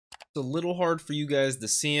It's a little hard for you guys to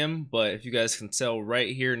see him, but if you guys can tell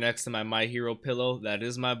right here next to my Hero pillow, that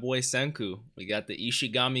is my boy Senku. We got the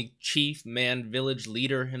Ishigami chief man village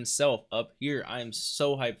leader himself up here. I am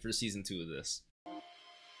so hyped for season 2 of this.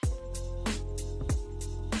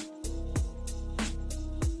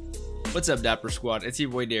 What's up, Dapper Squad? It's your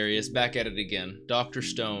boy Darius, back at it again. Dr.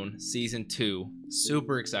 Stone, Season 2.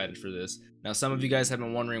 Super excited for this. Now, some of you guys have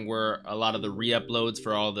been wondering where a lot of the re-uploads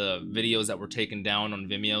for all the videos that were taken down on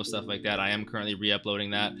Vimeo, stuff like that. I am currently re-uploading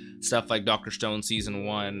that. Stuff like Dr. Stone Season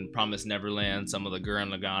 1, Promised Neverland, some of the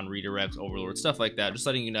Gurren Lagann redirects, Overlord, stuff like that. Just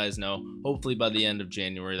letting you guys know. Hopefully by the end of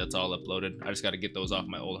January, that's all uploaded. I just got to get those off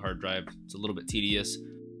my old hard drive. It's a little bit tedious,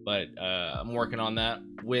 but I'm working on that.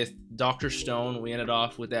 With Dr. Stone, we ended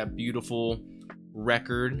off with that beautiful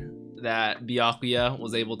record that Byakuya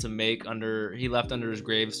was able to make he left under his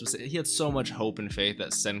grave. He had so much hope and faith that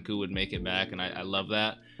Senku would make it back, and I love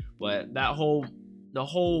that. But the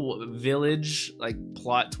whole village like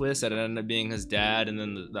plot twist that it ended up being his dad, and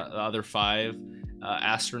then the other 5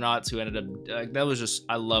 astronauts who ended up that was just,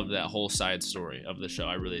 I loved that whole side story of the show.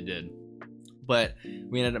 I really did. But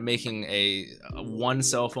we ended up making a one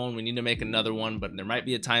cell phone. We need to make another one, but there might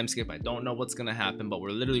be a time skip. I don't know what's gonna happen, but we're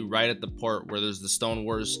literally right at the part where there's the Stone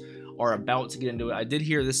Wars are about to get into it. I did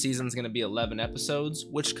hear this season's gonna be 11 episodes,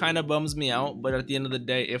 which kind of bums me out, but at the end of the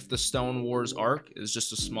day, if the Stone Wars arc is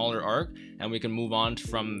just a smaller arc and we can move on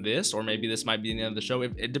from this, or maybe this might be the end of the show,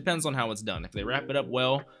 it depends on how it's done. If they wrap it up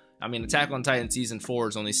well, I mean, Attack on Titan Season 4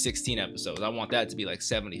 is only 16 episodes. I want that to be like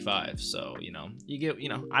 75. So,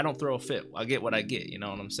 I don't throw a fit. I get what I get, you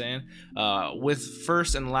know what I'm saying? With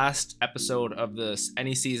first and last episode of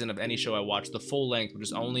any season of any show I watch, the full length, which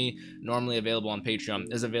is only normally available on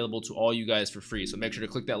Patreon, is available to all you guys for free. So make sure to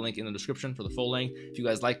click that link in the description for the full length. If you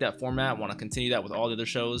guys like that format, want to continue that with all the other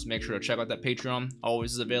shows, make sure to check out that Patreon.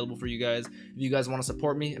 Always is available for you guys. If you guys want to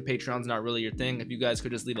support me and Patreon's not really your thing, if you guys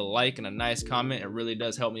could just leave a like and a nice comment, it really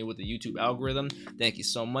does help me with the YouTube algorithm. Thank you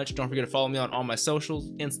so much. Don't forget to follow me on all my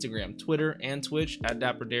socials, Instagram, Twitter, and Twitch at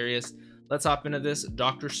DapperDarius. Let's hop into this.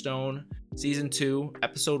 Dr. Stone Season 2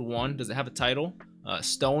 Episode 1. Does it have a title?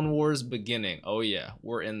 Stone Wars Beginning. Oh yeah,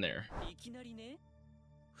 we're in there.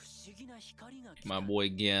 My boy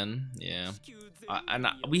Gen. Yeah.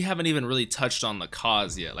 We haven't even really touched on the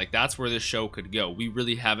cause yet. Like, that's where this show could go. We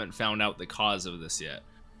really haven't found out the cause of this yet.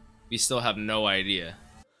 We still have no idea.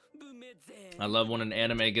 I love when an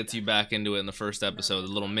anime gets you back into it in the first episode. A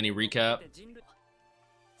little mini recap.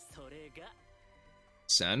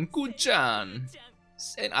 Senku-chan.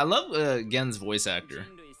 I love Gen's voice actor.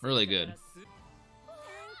 Really good.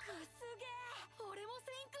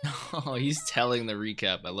 Oh, he's telling the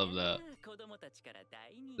recap. I love that.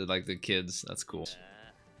 They're like the kids. That's cool.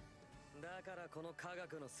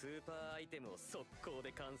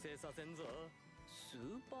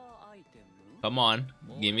 Come on,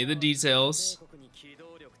 give me the details.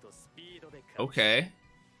 Okay.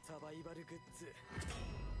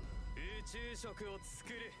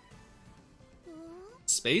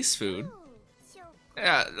 Space food?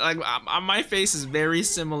 Yeah, like my face is very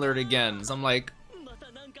similar to Gen's. I'm like,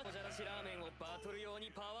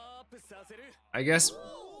 I guess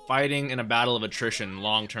fighting in a battle of attrition,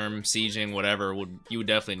 long-term sieging, whatever, you would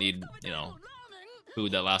definitely need,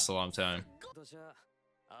 food that lasts a long time.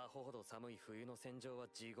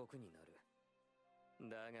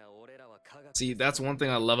 See, that's one thing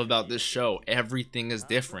I love about this show. Everything is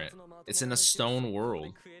different. It's in a stone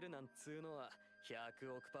world.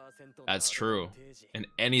 That's true. In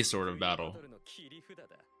any sort of battle.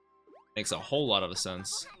 Makes a whole lot of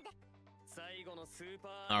sense.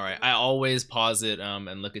 Alright, I always pause it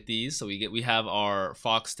and look at these. So we have our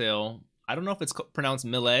foxtail. I don't know if it's pronounced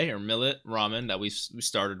millet or millet ramen that we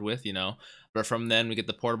started with, But from then we get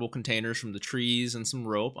the portable containers from the trees and some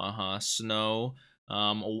rope. Snow.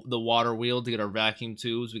 The water wheel to get our vacuum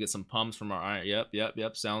tubes. We get some pumps from our iron.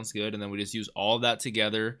 Yep. Sounds good. And then we just use all that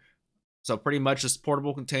together. So pretty much just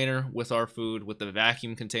portable container with our food with the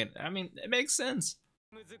vacuum container. I mean, it makes sense.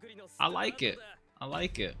 I like it. I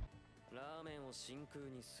like it.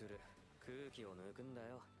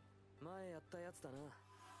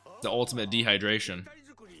 The ultimate dehydration.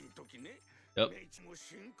 Yep.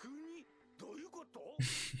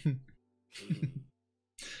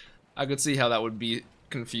 I could see how that would be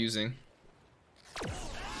confusing.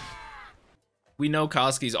 We know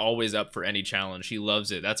Koski's always up for any challenge. He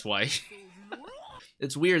loves it. That's why.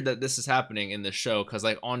 It's weird that this is happening in the show, because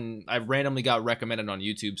like I randomly got recommended on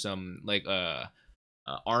YouTube some like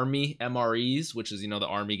army MREs, which is the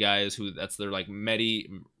army guys who that's their like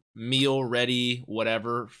meal ready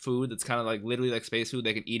whatever food that's kind of like literally like space food.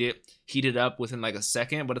 They can eat it, heat it up within like a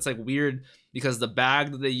second, but it's like weird because the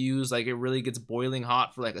bag that they use, like it really gets boiling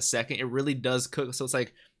hot for like a second. It really does cook, so it's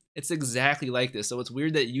like it's exactly like this. So it's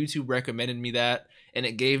weird that YouTube recommended me that, and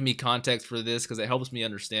it gave me context for this because it helps me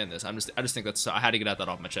understand this. I just think that's, I had to get that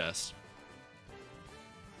off my chest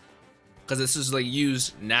because this is like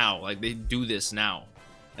used now, like they do this now.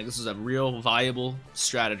 Like this is a real viable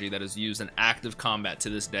strategy that is used in active combat to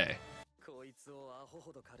this day.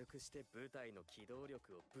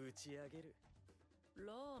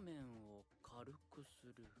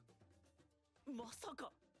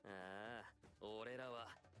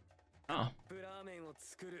 Oh.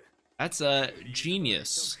 That's a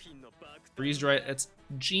genius. Freeze dry, that's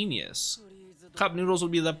genius. Cup noodles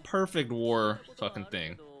would be the perfect war fucking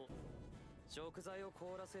thing.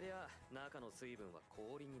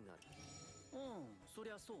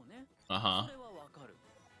 Uh-huh.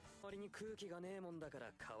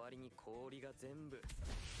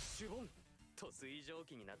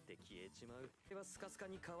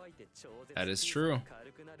 That is true.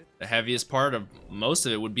 The heaviest part of most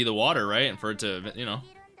of it would be the water, right? And for it to, you know,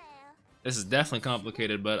 this is definitely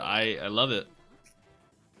complicated, but I love it.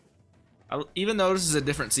 Even though this is a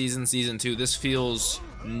different season, season 2, this feels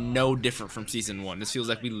no different from season 1. This feels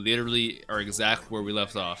like we literally are exactly where we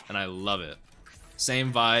left off, and I love it.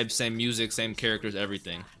 Same vibes, same music, same characters,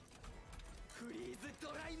 everything.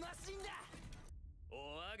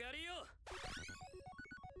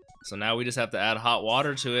 So now we just have to add hot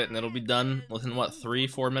water to it, and it'll be done within, what,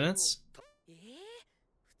 3-4 minutes?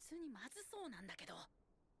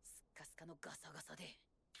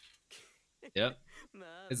 Yep.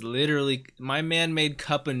 It's literally, my man made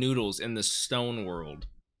cup of noodles in the stone world.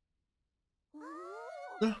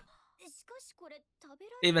 They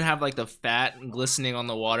even have like the fat glistening on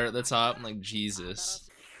the water at the top. I'm like, Jesus.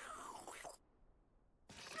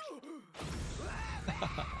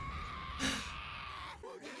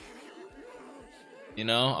 You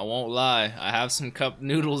know, I won't lie. I have some cup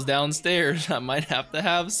noodles downstairs. I might have to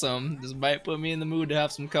have some. This might put me in the mood to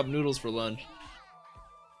have some cup noodles for lunch.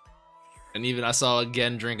 And even I saw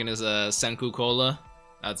again drinking his Senku cola.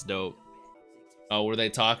 That's dope. Oh, were they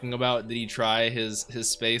talking about, did he try his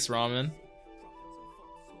space ramen?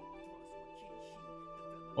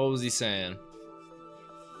 What was he saying?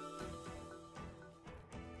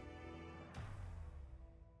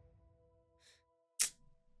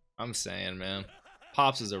 I'm saying, man.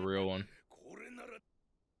 Pops is a real one.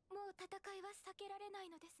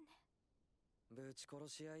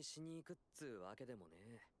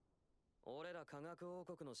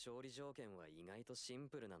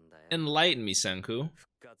 Enlighten me, Senku.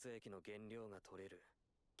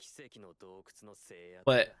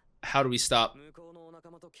 But how do we stop?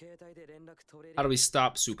 How do we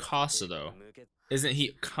stop Tsukasa though? Isn't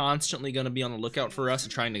he constantly going to be on the lookout for us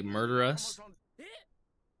and trying to murder us?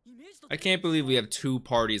 I can't believe we have 2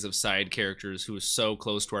 parties of side characters who are so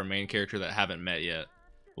close to our main character that haven't met yet.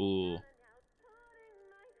 Ooh.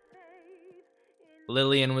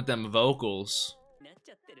 Lillian with them vocals.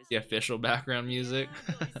 The official background music.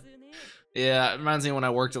 Yeah, it reminds me when I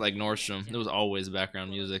worked at like Nordstrom. There was always background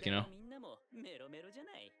music, you know?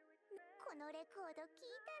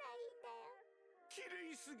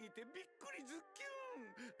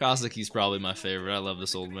 Kaseki's probably my favorite. I love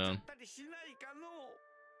this old man.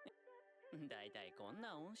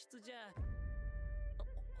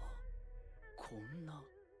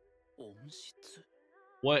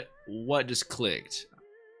 What just clicked?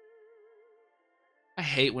 I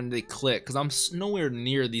hate when they click because I'm nowhere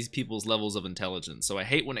near these people's levels of intelligence. So I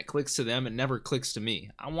hate when it clicks to them. It never clicks to me.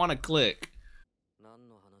 I want to click.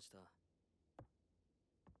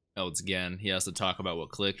 Oh, it's again. He has to talk about what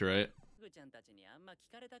clicked, right?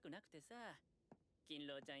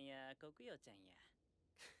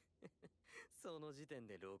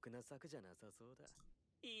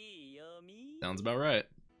 Sounds about right.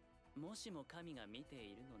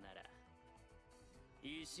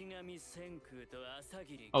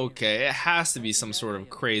 Okay, it has to be some sort of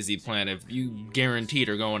crazy plan if you guaranteed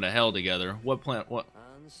are going to hell together. What plan? What?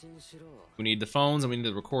 We need the phones and we need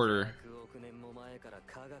the recorder.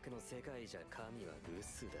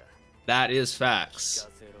 That is facts.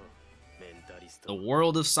 The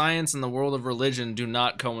world of science and the world of religion do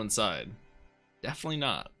not coincide. Definitely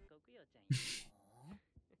not.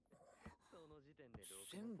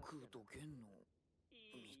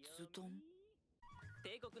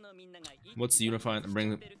 What's the unifying?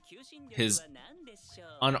 Bring his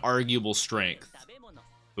unarguable strength.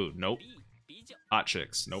 Food, nope. Hot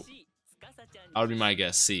chicks, nope. That would be my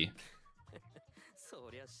guess. C.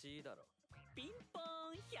 Bing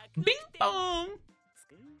bong!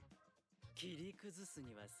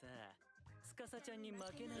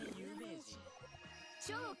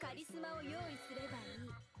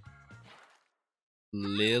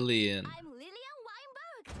 Lillian.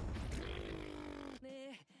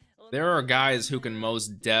 There are guys who can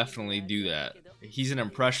most definitely do that. He's an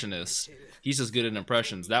impressionist. He's just good at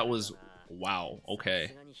impressions. That was... wow,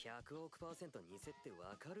 okay.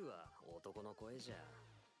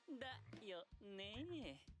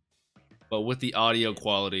 But with the audio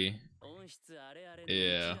quality...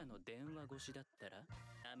 yeah.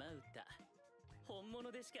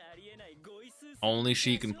 Only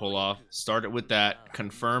she can pull off. Start it with that.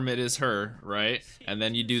 Confirm it is her, right? And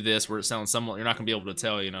then you do this where it sounds somewhat... you're not going to be able to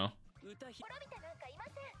tell, you know?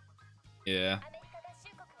 Yeah.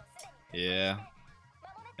 Yeah.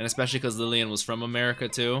 And especially because Lillian was from America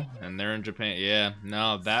too, and they're in Japan. Yeah,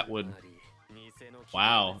 no, that would...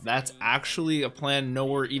 wow, that's actually a plan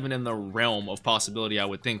nowhere even in the realm of possibility I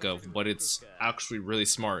would think of, but it's actually really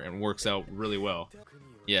smart and works out really well.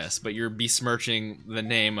 Yes, but you're besmirching the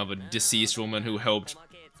name of a deceased woman who helped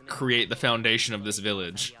create the foundation of this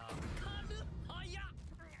village.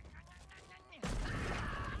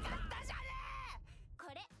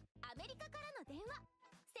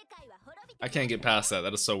 I can't get past that.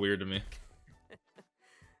 That is so weird to me.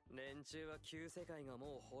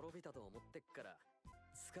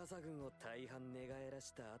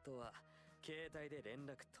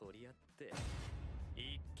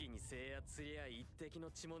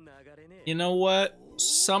 You know what?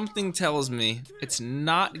 Something tells me it's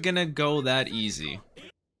not gonna go that easy.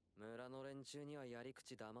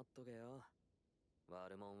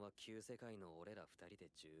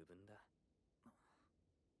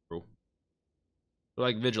 Bro. They're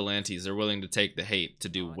like vigilantes. They're willing to take the hate to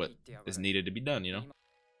do what is needed to be done, you know?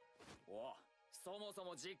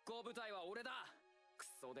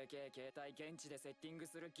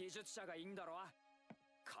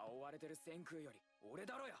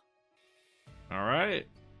 Alright.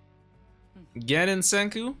 Gen and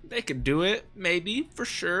Senku, they could do it, maybe, for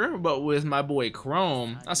sure. But with my boy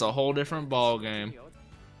Chrome, that's a whole different ball game.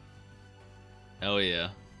 Hell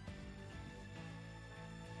yeah.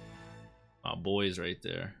 My boy's right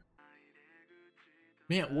there.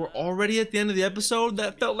 Man, we're already at the end of the episode?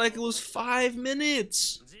 That felt like it was 5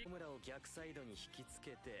 minutes.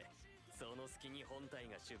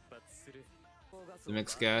 The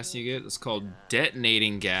mixed gas you get is called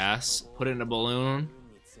detonating gas. Put it in a balloon,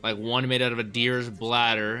 like one made out of a deer's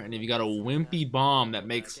bladder, and if you got a wimpy bomb that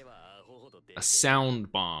makes a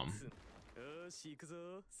sound bomb.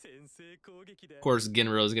 Of course,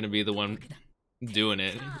 Genro is gonna be the one doing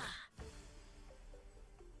it.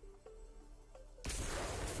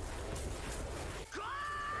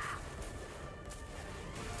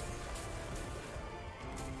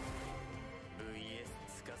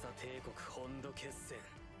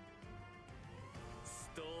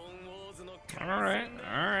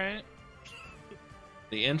 Alright.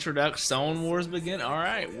 The introduction Stone Wars begin.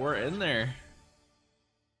 Alright, we're in there.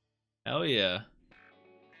 Hell yeah.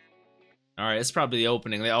 Alright, it's probably the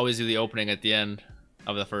opening. They always do the opening at the end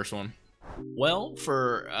of the first one. Well,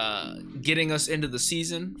 for getting us into the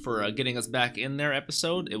season, for getting us back in their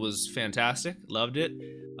episode, it was fantastic. Loved it.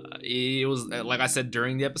 It was, like I said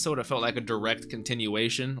during the episode, it felt like a direct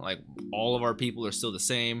continuation. Like, all of our people are still the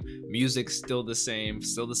same. Music's still the same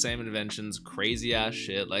inventions, crazy ass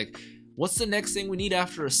shit. Like, what's the next thing we need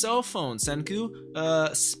after a cell phone, Senku?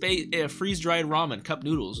 Freeze-dried ramen, cup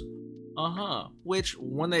noodles. Which,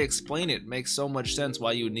 when they explain it, makes so much sense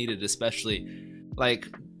why you would need it, especially, like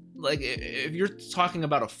if you're talking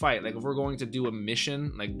about a fight, like if we're going to do a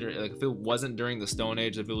mission, like if it wasn't during the Stone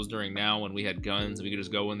Age, if it was during now when we had guns, we could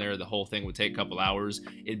just go in there, the whole thing would take a couple hours,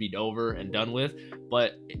 it'd be over and done with.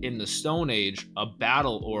 But in the Stone Age, a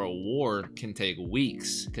battle or a war can take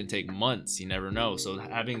weeks, can take months, you never know. So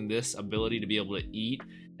having this ability to be able to eat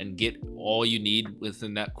and get all you need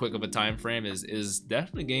within that quick of a time frame is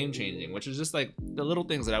definitely game changing, which is just like the little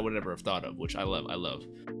things that I would never have thought of, which I love.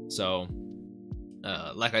 So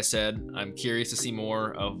like I said, I'm curious to see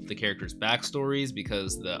more of the characters' backstories,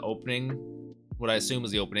 because the opening, what I assume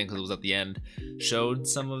is the opening because it was at the end, showed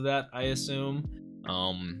some of that, I assume.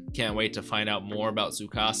 Can't wait to find out more about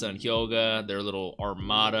Tsukasa and Hyoga, their little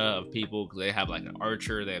armada of people, because they have like an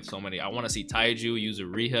archer, they have so many. I want to see Taiju use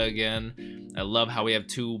Uriha again. I love how we have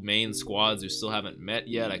 2 main squads who still haven't met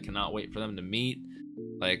yet. I cannot wait for them to meet.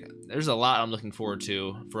 Like, there's a lot I'm looking forward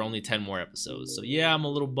to for only 10 more episodes. So yeah, I'm a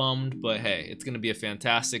little bummed, but hey, it's going to be a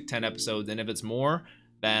fantastic 10 episodes. And if it's more,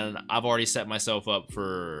 then I've already set myself up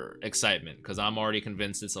for excitement, because I'm already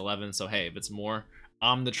convinced it's 11. So hey, if it's more,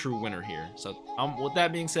 I'm the true winner here. So with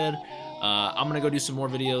that being said, I'm gonna go do some more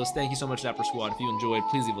videos. Thank you so much, Dapper Squad. If you enjoyed,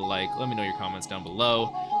 please leave a like. Let me know your comments down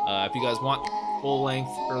below. If you guys want full-length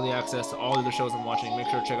early access to all the other shows I'm watching, make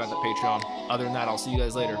sure to check out that Patreon. Other than that, I'll see you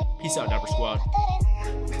guys later. Peace out, Dapper Squad.